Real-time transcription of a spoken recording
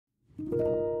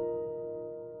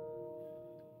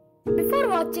Before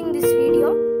watching this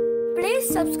video, please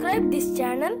subscribe this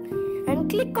channel and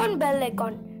click on bell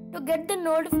icon to get the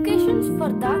notifications for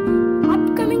the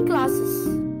upcoming classes.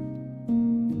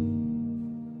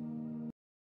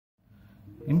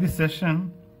 In this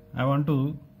session, I want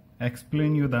to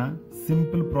explain you the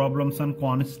simple problems on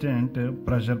constant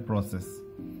pressure process.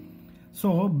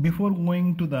 So before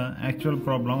going to the actual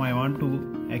problem, I want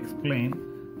to explain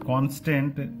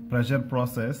constant pressure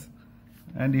process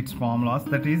and its formulas.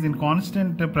 That is, in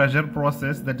constant pressure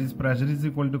process, that is, pressure is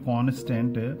equal to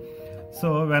constant.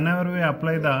 So whenever we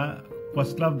apply the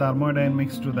first law of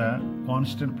thermodynamics to the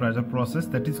constant pressure process,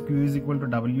 that is Q is equal to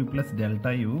W plus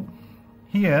delta U.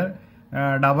 Here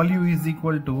W is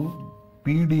equal to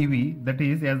PdV, that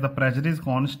is, as the pressure is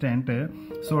constant,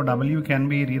 so W can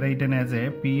be rewritten as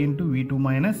a P into V2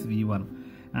 minus V1.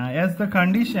 As the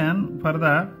condition for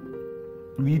the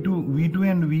V2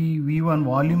 and V1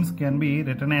 volumes can be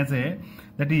written as a,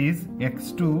 that is,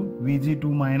 X2 Vg2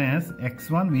 minus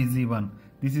X1 Vg1.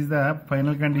 This is the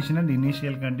final condition and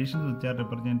initial conditions which are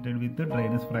represented with the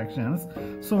dryness fractions.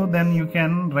 So then you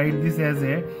can write this as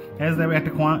at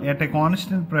a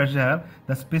constant pressure,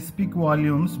 the specific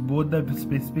volumes, both the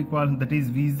specific volume, that is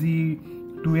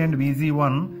Vg2 and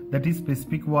Vg1, that is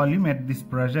specific volume at this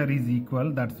pressure is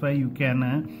equal. That's why you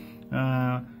can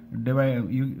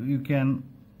you can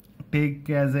take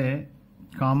as a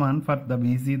common for the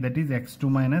Vg, that is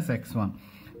X2 minus X1.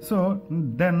 So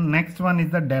then next one is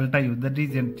the delta U, that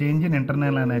is a change in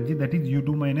internal energy, that is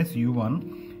U2 minus U1.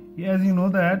 As you know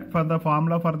that for the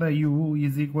formula for the U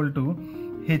is equal to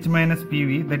H minus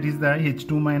PV, that is the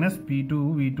H2 minus P2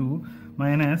 V2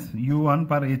 minus U1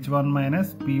 per H1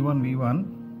 minus P1 V1.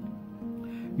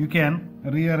 You can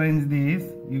rearrange this,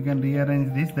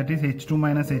 that is H2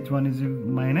 minus H1 is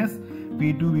minus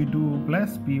P2 V2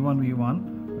 plus P1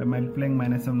 V1 by multiplying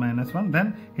minus and minus 1,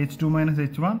 then H2 minus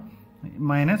H1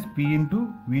 minus P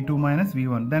into V2 minus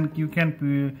V1. Then you can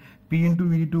P into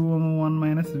V2 1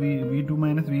 minus V2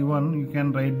 minus V1, you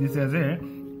can write this as a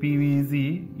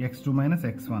PVZ X2 minus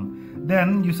X1.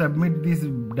 Then you submit this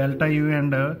delta U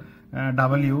and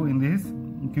W in this.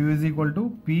 Q is equal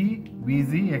to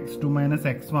PVZ X2 minus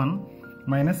X1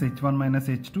 minus H1 minus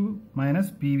H2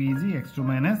 minus PVZ X2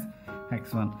 minus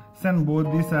X1. Then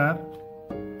both these are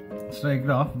straight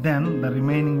off. Then the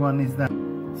remaining one is the,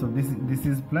 so this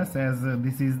is plus, as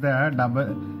this is the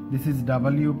this is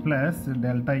W plus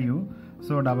delta U.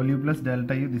 So W plus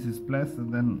delta U, this is plus,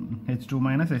 then H2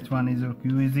 minus H1 is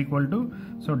Q is equal to,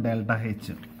 so delta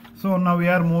H. So now we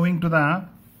are moving to the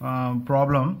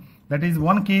problem, that is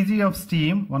 1 kg of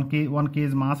steam, 1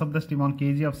 kg mass of the steam, 1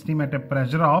 kg of steam at a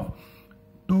pressure of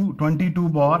 22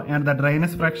 bar and the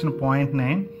dryness fraction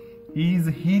 0.9 is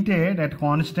heated at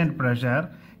constant pressure.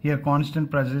 Here constant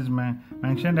pressure is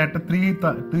mentioned at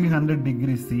 300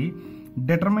 degrees C.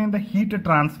 Determine the heat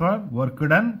transfer, work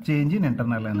done, change in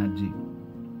internal energy.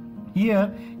 Here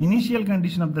initial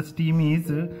condition of the steam is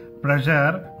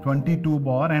pressure 22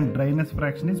 bar and dryness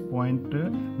fraction is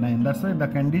 0.9. That's why the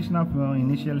condition of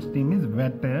initial steam is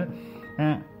wet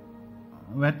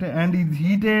and is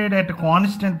heated at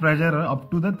constant pressure up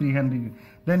to the 300.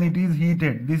 Then it is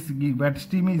heated, this wet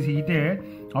steam is heated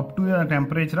up to a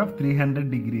temperature of 300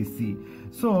 degrees C.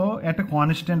 So at a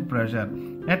constant pressure,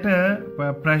 at a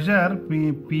pressure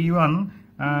P1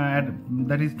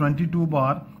 that is 22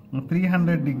 bar,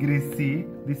 300 degrees C,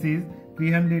 this is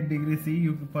 300 degrees C.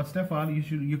 You first of all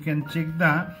you can check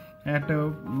the at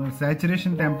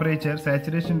saturation temperature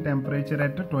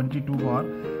at 22 bar.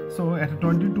 So at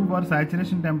 22 bar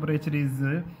saturation temperature is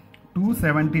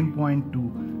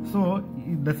 217.2. So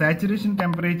the saturation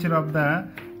temperature of the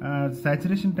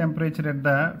saturation temperature at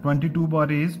the 22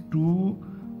 bar is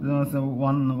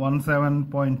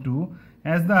 217.2.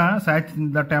 As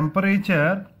the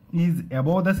temperature is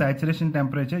above the saturation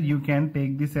temperature, you can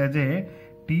take this as a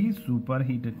T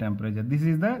superheated temperature. This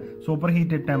is the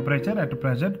superheated temperature at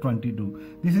pressure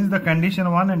 22. This is the condition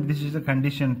 1 and this is the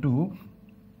condition 2.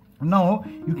 Now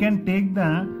you can take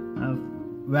the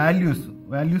values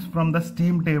from the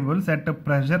steam tables at a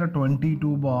pressure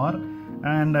 22 bar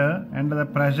and the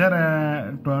pressure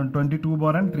 22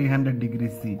 bar and 300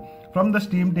 degrees C. From the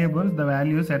steam tables, the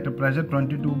values at a pressure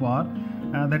 22 bar,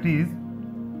 that is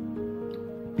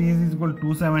T is equal to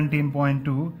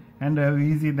 217.2 and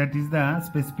Vz, that is the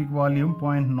specific volume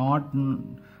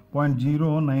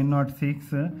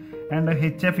 0.0906 and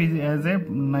HF is as a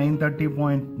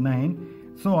 930.9.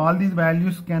 So all these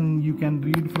values you can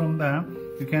read from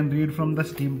the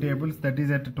steam tables, that is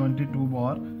at 22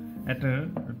 bar, that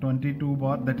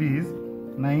is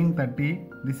 930.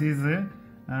 This is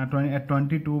at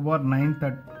 22 bar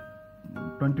 930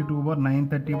 22 bar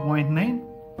 930.9.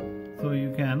 So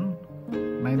you can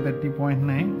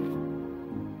 930.9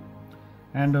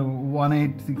 and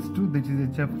 1862, this is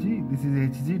HFG, this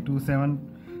is HG 27,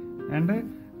 and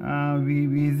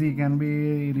VZ can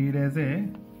be read as a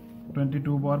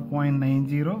 22 bar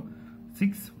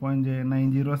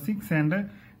 0.906 and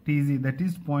TZ, that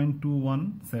is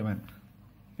 0.217.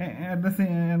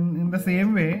 In the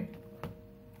same way,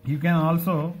 you can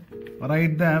also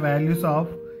write the values of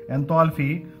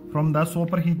enthalpy from the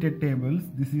superheated tables.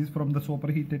 This is from the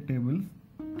superheated tables.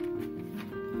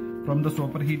 From the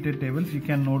superheated tables, you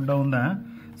can note down the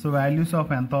values of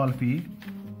enthalpy.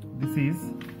 This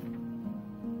is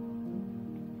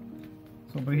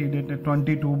superheated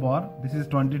 22 bar. This is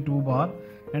 22 bar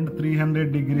and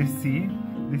 300 degrees C.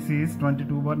 This is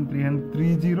 22 bar and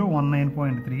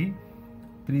 3019.3.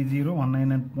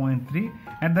 3019.3.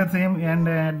 At the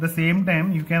same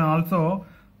time, you can also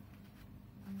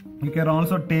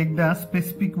take the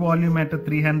specific volume at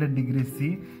 300 degrees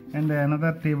C, and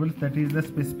another table, that is the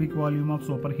specific volume of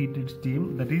superheated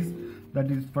steam, that is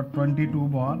for 22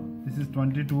 bar. This is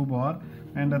 22 bar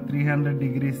and 300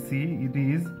 degrees C, it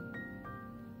is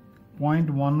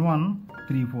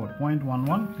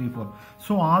 0.1134.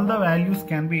 So all the values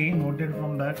can be noted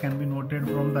from the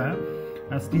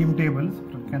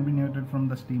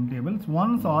steam tables.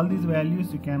 Once all these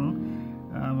values you can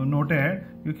noted,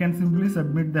 you can simply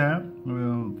submit the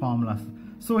formulas.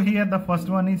 So here the first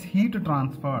one is heat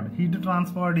transferred. Heat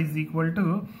transferred is equal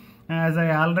to, as I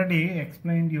already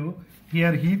explained you,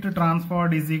 here heat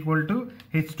transferred is equal to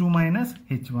H2 minus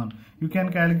H1. You can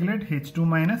calculate H2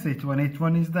 minus H1.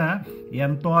 H1 is the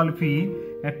enthalpy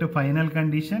at the final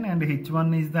condition and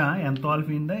H1 is the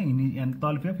enthalpy in the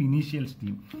enthalpy of initial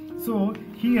steam. So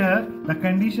here the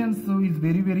conditions is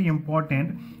very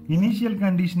important. Initial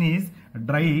condition is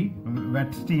dry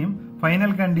wet steam,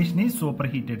 final condition is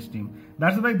superheated steam.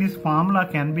 That's why this formula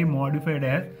can be modified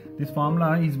as,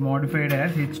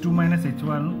 H2 minus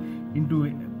H1 into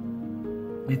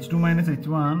H2 minus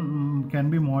H1 can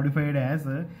be modified as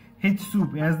H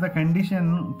soup, as the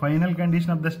final condition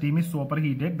of the steam is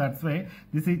superheated. That's why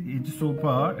this is H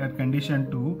super at condition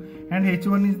 2, and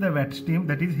H1 is the wet steam,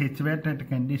 that is H wet at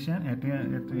condition at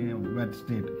a wet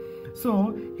state.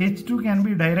 So H2 can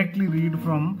be directly read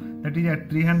from, that is at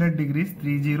 300 degrees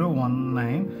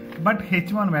 3019, but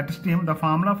H1 wet steam, the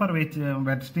formula for which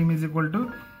wet steam is equal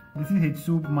to, this is H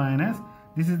soup minus,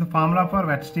 this is the formula for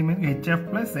wet steam is HF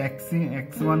plus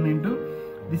X1 into,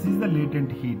 this is the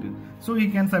latent heat. So you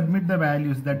can submit the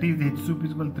values, that is H soup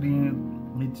is equal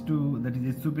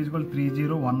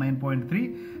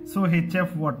 3019.3. So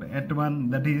HF what at 1,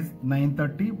 that is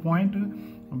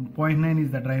 930.9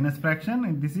 is the dryness fraction,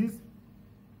 and this is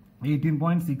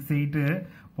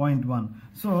 18.68.1.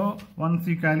 So once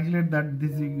you calculate that,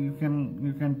 this you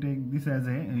can take this as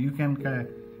a, you can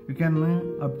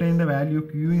obtain the value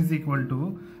Q is equal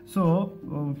to, so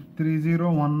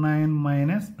 3019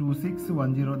 minus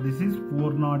 2610, this is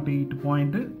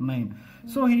 408.9.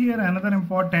 So here another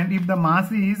important, if the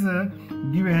mass is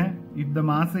given,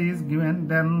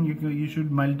 then you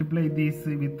should multiply this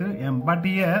with M. But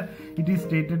here it is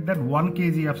stated that 1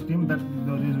 kg of steam, that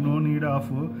there is no need of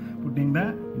putting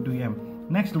the into M.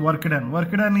 Next, work done.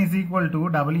 Work done is equal to,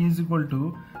 W is equal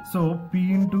to, so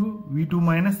P into V2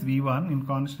 minus V1 in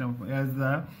constant, as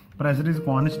the pressure is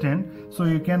constant. So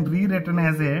you can rewritten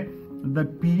as a, the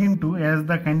P into, as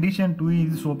the condition 2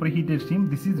 is superheated steam,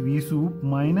 this is V soup,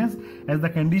 minus as the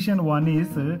condition 1 is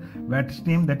wet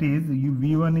steam, that is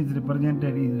V1 is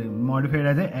represented, is modified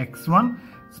as a X1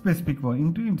 specific value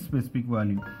into its specific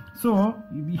value. So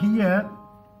here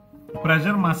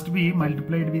pressure must be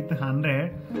multiplied with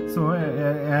 100, so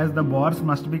as the bars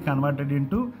must be converted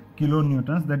into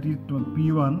kilonewtons, that is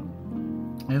P1,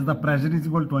 as the pressure is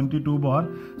equal to 22 bar,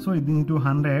 so into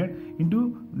 100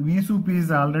 into V soup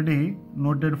is already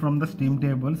noted from the steam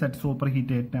tables at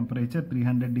superheated temperature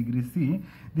 300 degrees C.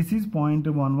 This is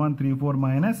 0.1134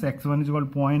 minus X1 is equal to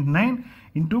 0.9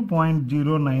 into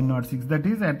 0.0906, that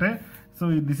is at a,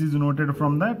 so this is noted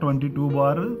from the 22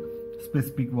 bar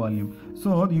specific volume.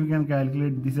 So you can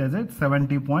calculate this as at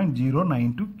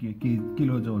 70.092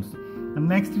 kilojoules. And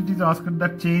next it is asked the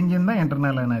change in the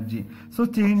internal energy. So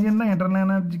change in the internal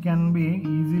energy can be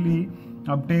easily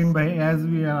obtained by, as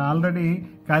we are already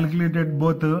calculated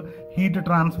both heat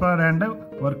transfer and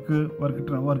work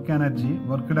energy,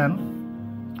 work done.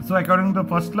 So according to the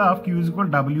first law of Q is equal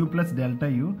to W plus delta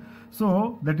U.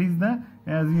 So that is the,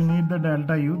 as you need the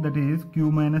delta U, that is Q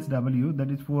minus W,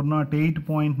 that is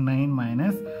 408.9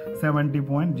 minus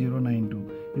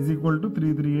 70.092 is equal to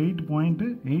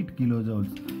 338.8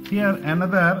 kilojoules. Here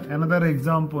another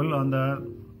example on the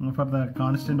for the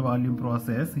constant volume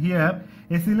process. Here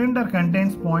a cylinder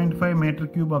contains 0.5 meter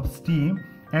cube of steam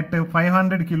at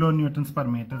 500 kilonewtons per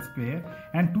meter square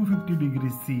and 250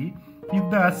 degrees C. If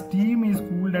the steam is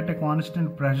cooled at a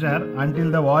constant pressure until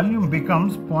the volume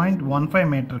becomes 0.15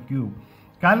 meter cube,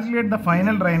 calculate the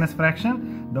final dryness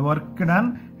fraction, the work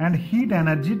done and heat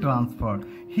energy transferred.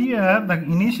 Here the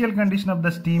initial condition of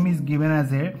the steam is given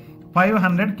as a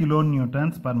 500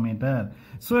 kilonewtons per meter.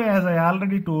 So as I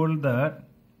already told that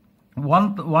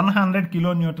 100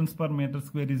 kilonewtons per meter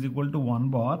square is equal to 1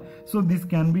 bar. So this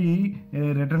can be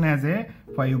written as a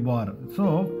 5 bar.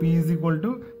 So P is equal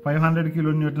to 500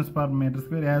 kilonewtons per meter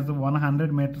square as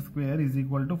 100 meter square is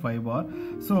equal to 5 bar.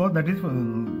 So that is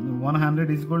 100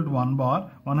 is equal to 1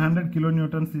 bar. 100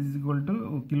 kilonewtons is equal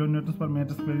to kilonewtons per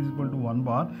meter square is equal to 1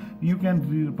 bar. You can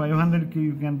you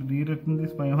can rewritten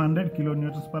this 500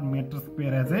 kilonewtons per meter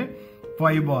square as a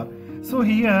 5 bar. So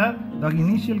here the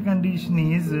initial condition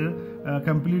is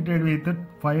completed with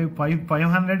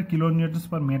 500 kilonewtons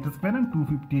per meter square and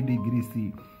 250 degrees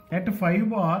C. At 5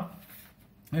 bar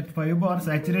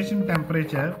saturation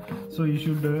temperature, so you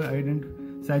should identify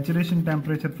saturation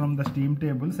temperature from the steam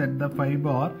tables. At the 5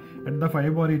 bar it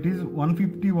is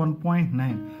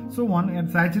 151.9. so at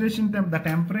saturation the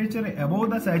temperature above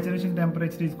the saturation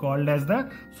temperature is called as the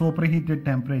superheated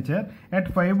temperature.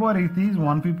 At 5 bar it is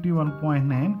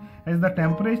 151.9, as the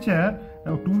temperature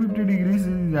 250 degrees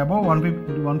is above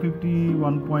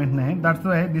 151.9. that's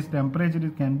why this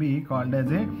temperature can be called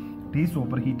as a T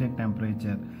superheated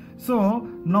temperature. So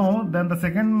now then the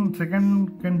second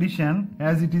condition,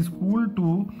 as it is cooled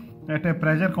to at a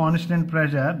constant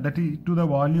pressure, that is to the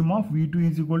volume of V2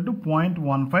 is equal to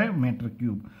 0.15 meter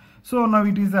cube. So now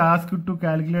it is asked to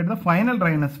calculate the final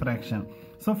dryness fraction.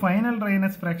 So final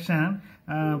dryness fraction,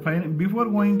 before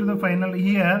going to the final,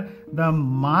 here the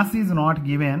mass is not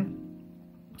given.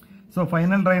 So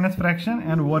final dryness fraction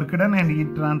and work done and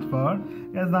heat transferred.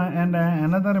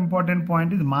 Another important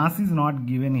point is mass is not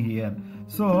given here.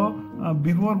 So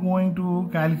before going to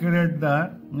calculate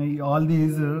the all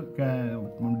these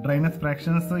dryness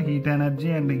fractions, heat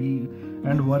energy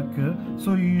and work,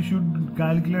 so you should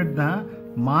calculate the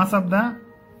mass of the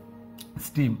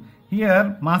steam.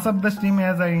 Here mass of the steam,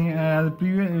 as in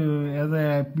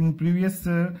previous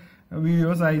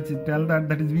videos I tell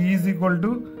that is V is equal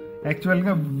to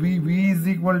actually V is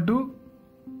equal to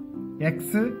X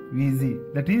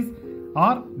Vz, that is,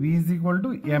 or V is equal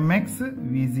to Mx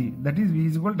Vz, that is V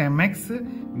is equal to Mx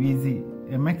Vz,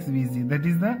 that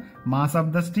is the mass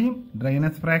of the steam,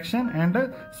 dryness fraction and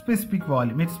specific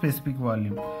volume, its specific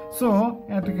volume. So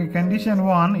at condition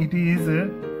 1 it is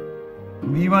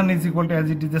V1 is equal to,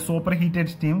 as it is a superheated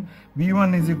steam,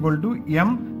 V1 is equal to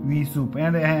M V soup,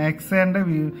 and X and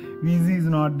Vz is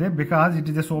not there because it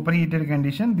is a superheated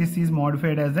condition. This is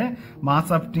modified as a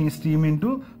mass of steam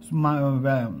into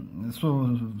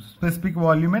specific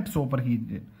volume at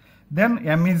superheated. Then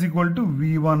M is equal to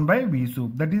V1 by V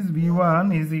soup, that is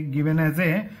V1 is given as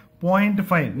a 0.5,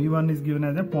 V1 is given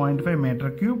as a 0.5 meter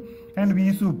cube, and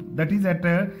V soup, that is at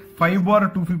 5 bar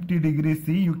 250 degrees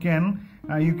C. You can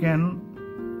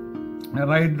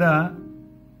write the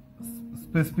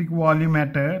specific volume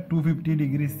at 250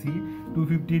 degrees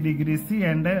C,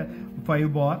 and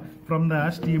 5 bar from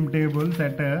the steam tables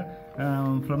at that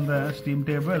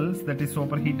is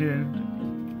superheated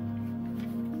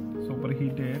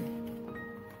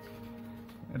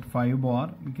at 5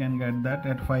 bar. You can get that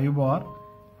at 5 bar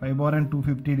and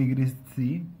 250 degrees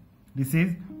C. This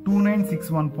is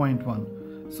 2961.1.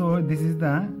 so this is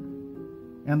the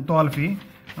enthalpy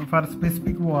for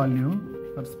specific volume.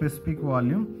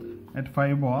 At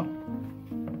 5 bar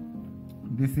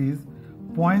this is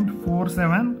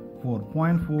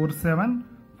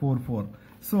 0.4744.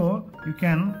 So you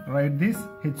can write this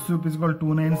H soup is equal to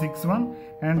 2961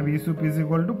 and V soup is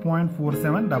equal to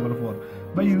 0.4744.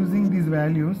 By using these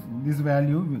values,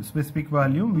 specific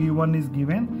value V1 is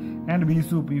given and V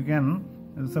soup, you can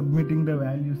submitting the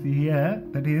values here,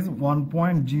 that is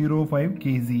 1.05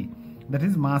 kg. That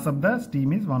is mass of the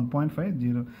steam is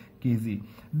 1.50 kg.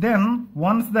 Then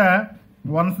once the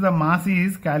mass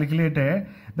is calculated,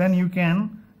 then you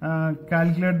can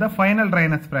calculate the final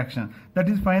dryness fraction. That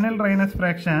is final dryness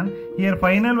fraction. Here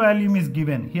final volume is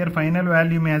given. Here final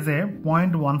volume as a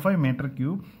 0.15 meter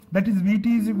cube. That is Vt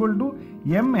is equal to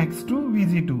mx2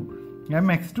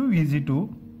 Vg2.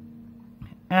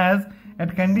 As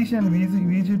at condition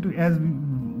Vg2 as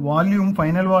volume,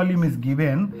 final volume is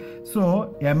given,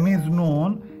 so M is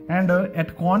known, and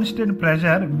at constant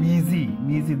pressure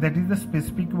Vz, that is the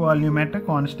specific volume at a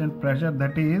constant pressure,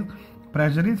 that is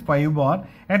pressure is 5 bar.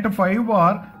 At 5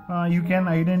 bar you can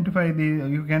identify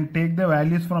you can take the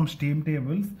values from steam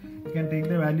tables. You can take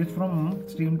the values from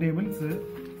steam tables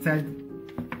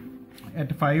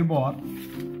at 5 bar.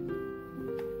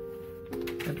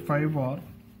 At 5 bar,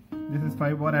 this is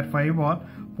 5 bar. At 5 bar,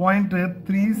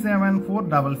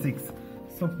 0.37466.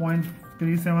 So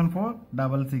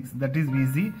 0.37466, that is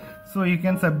Vg. So you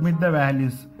can submit the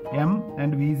values M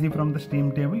and Vg from the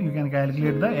steam table. You can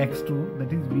calculate the X2,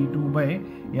 that is V2 by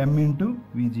M into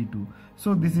Vg2.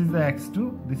 So this is the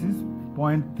X2, this is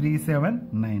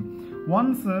 0.379.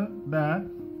 Once the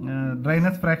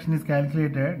dryness fraction is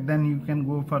calculated, then you can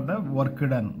go for the work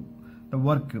done. The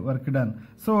work done.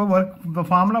 So the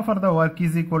formula for the work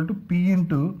is equal to P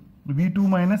into V2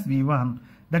 minus V1.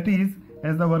 That is,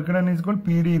 as the work done is equal to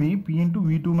PdV, P into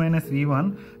V2 minus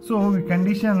V1. So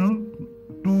condition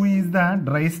 2 is the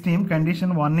dry steam,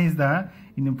 condition 1 is the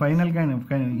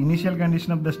initial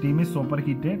condition of the steam is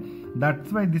superheated.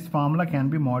 That's why this formula can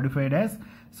be modified as,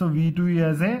 so V2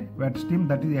 as a wet steam,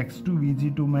 that is X2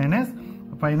 Vg2 minus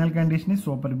final condition is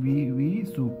super V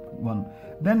soup 1.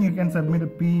 Then you can submit a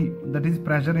P, that is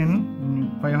pressure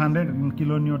in 500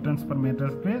 kilonewtons per meter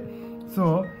square.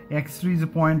 So X3 is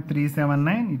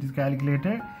 0.379, it is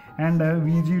calculated, and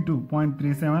Vg2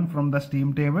 0.37 from the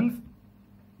steam tables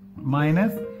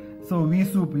minus, so V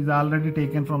soup is already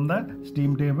taken from the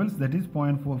steam tables, that is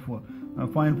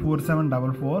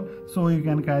 0.4744. So you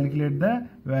can calculate the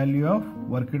value of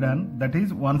work done, that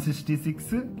is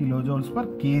 166 kilojoules per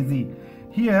kg.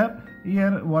 Here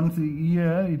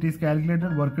it is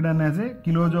calculated work done as a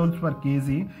kilojoules per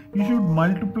kg. You should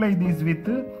multiply this with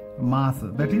mass,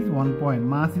 that is 1 point.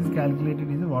 Mass is calculated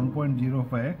is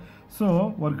 1.05.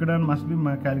 So work done must be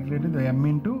calculated the M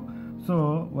into,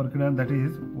 so work done, that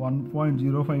is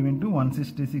 1.05 into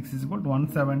 166 is equal to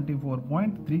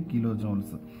 174.3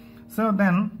 kilojoules. So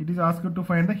then it is asked to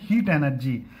find the heat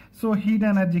energy. So heat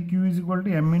energy Q is equal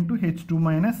to M into H2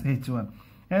 minus H1.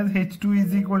 As H2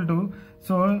 is equal to,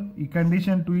 so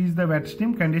condition 2 is the wet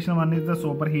steam, condition 1 is the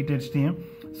superheated steam.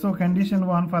 So condition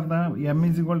 1 for the M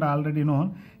is equal to already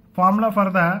known. Formula for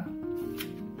the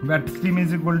wet steam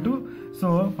is equal to,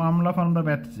 so formula from the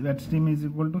wet steam is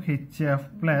equal to HF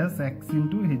plus X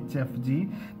into HFG.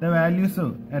 The values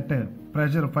at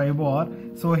pressure 5 bar.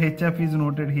 So HF is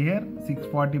noted here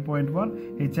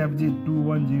 640.1, HFG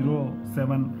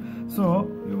 2107. So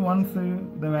once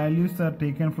the values are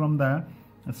taken from the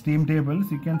steam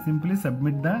tables, you can simply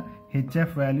submit the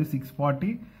HF value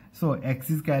 640. So X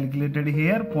is calculated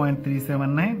here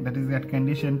 0.379, that is at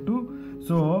condition 2.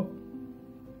 So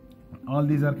all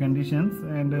these are conditions,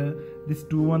 and this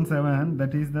 217,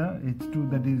 that is the H2,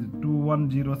 that is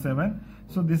 2107.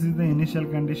 So this is the initial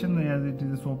condition, as it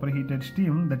is a superheated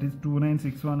steam, that is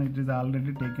 2961, it is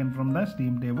already taken from the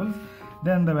steam tables.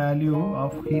 Then the value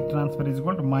of heat transfer is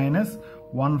equal to minus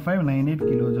 1598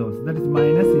 kilojoules, that is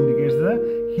minus indicates the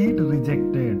heat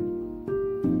rejected.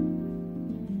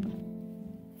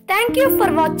 Thank you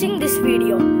for watching this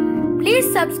video.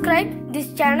 Please subscribe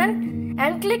this channel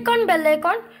and click on bell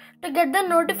icon to get the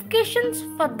notifications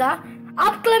for the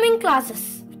upcoming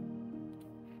classes,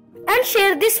 and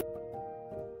share this